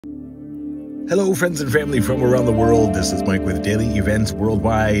Hello, friends and family from around the world. This is Mike with Daily Events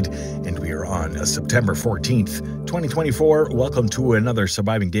Worldwide, and we are on September 14th, 2024. Welcome to another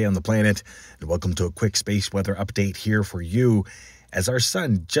surviving day on the planet, and welcome to a quick space weather update here for you, as our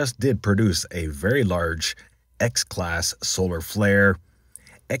sun just did produce a very large X-class solar flare,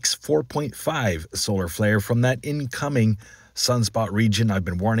 X4.5 solar flare from that incoming sunspot region I've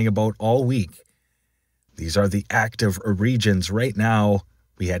been warning about all week. These are the active regions right now.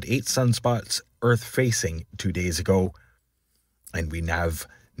 We had 8 sunspots Earth-facing 2 days ago, and we have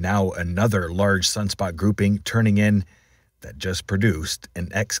now another large sunspot grouping turning in that just produced an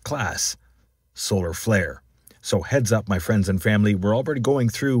X-class solar flare. So heads up, my friends and family, we're already going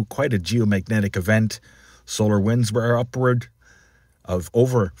through quite a geomagnetic event. Solar winds were upward of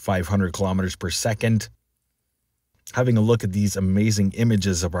over 500 kilometers per second. Having a look at these amazing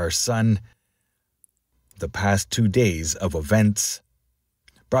images of our sun, the past 2 days of events,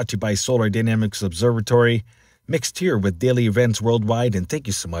 brought to you by Solar Dynamics Observatory, mixed here with Daily Events Worldwide, and thank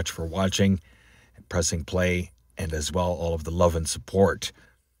you so much for watching and pressing play, and as well all of the love and support.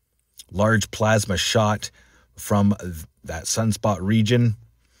 Large plasma shot from that sunspot region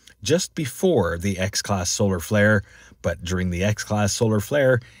just before the X-class solar flare, but during the X-class solar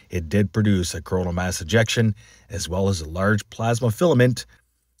flare, it did produce a coronal mass ejection as well as a large plasma filament,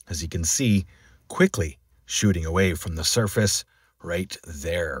 as you can see, quickly shooting away from the surface right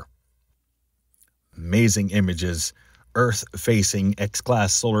there. Amazing images. Earth-facing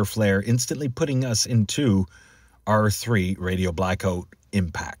X-class solar flare instantly putting us into R3 radio blackout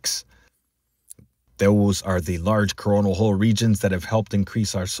impacts. Those are the large coronal hole regions that have helped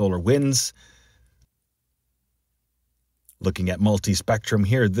increase our solar winds. Looking at multi-spectrum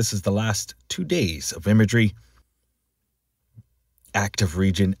here, this is the last 2 days of imagery. Active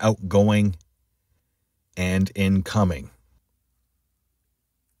region outgoing and incoming.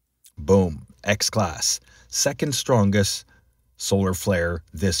 Boom, X-class, second strongest solar flare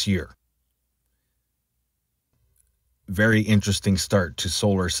this year. Very interesting start to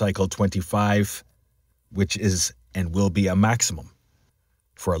solar cycle 25, which is and will be a maximum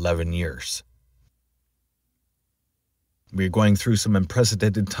for 11 years. We're going through some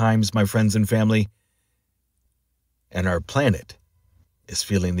unprecedented times, my friends and family, and our planet is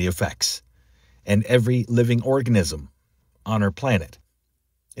feeling the effects, and every living organism on our planet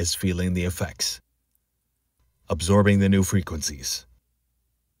is feeling the effects, absorbing the new frequencies,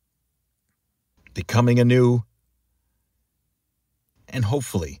 becoming anew, and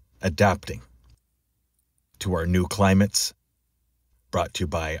hopefully adapting to our new climates brought to you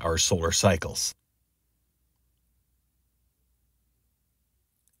by our solar cycles.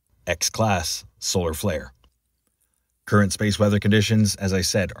 X-class solar flare. Current space weather conditions, as I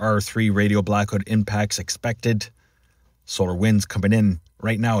said, R3 radio blackout impacts expected. Solar winds coming in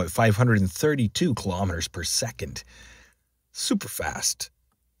right now at 532 kilometers per second. Super fast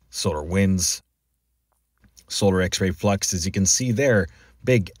solar winds. Solar X-ray flux, as you can see there,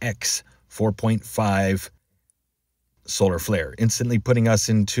 big X 4.5 solar flare, instantly putting us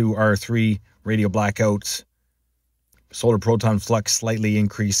into R3 radio blackouts. Solar proton flux slightly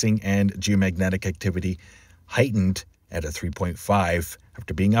increasing, and geomagnetic activity heightened at a 3.5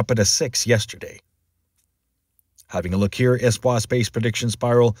 after being up at a 6 yesterday. Having a look here, ISWA Space Prediction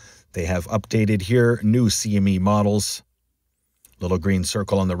Spiral, they have updated here new CME models. Little green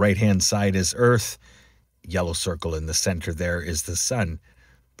circle on the right-hand side is Earth. Yellow circle in the center there is the sun,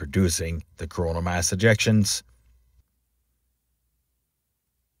 producing the coronal mass ejections.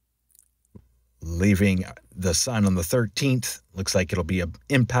 Leaving the sun on the 13th, looks like it'll be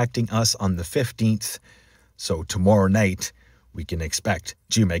impacting us on the 15th. So tomorrow night, we can expect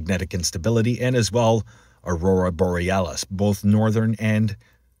geomagnetic instability and as well Aurora Borealis, both northern and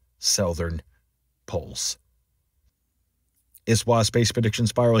southern poles. ISWA Space Prediction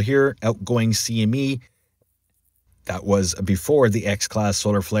Spiral here, outgoing CME. That was before the X-class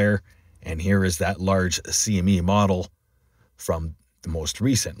solar flare, and here is that large CME model from the most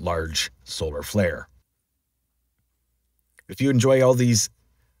recent large solar flare. If you enjoy all these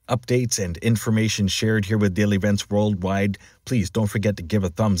updates and information shared here with Daily Events Worldwide, please don't forget to give a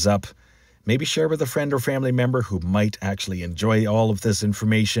thumbs up. Maybe share with a friend or family member who might actually enjoy all of this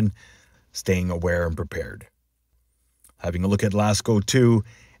information, staying aware and prepared. Having a look at LASCO 2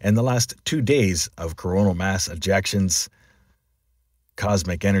 and the last 2 days of coronal mass ejections,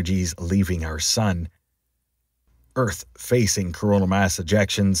 cosmic energies leaving our sun, Earth-facing coronal mass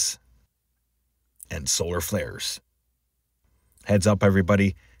ejections, and solar flares. Heads up,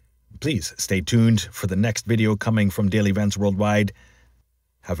 everybody. Please stay tuned for the next video coming from Daily Events Worldwide.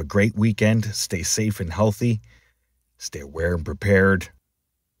 Have a great weekend. Stay safe and healthy. Stay aware and prepared.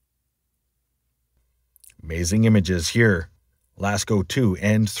 Amazing images here. LASCO 2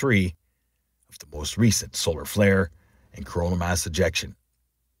 and 3 of the most recent solar flare and coronal mass ejection.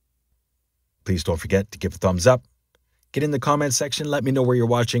 Please don't forget to give a thumbs up. Get in the comment section, let me know where you're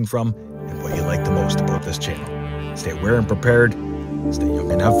watching from and what you like the most about this channel. Stay aware and prepared, stay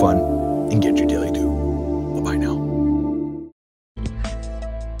young and have fun, and get your daily due. Bye-bye now.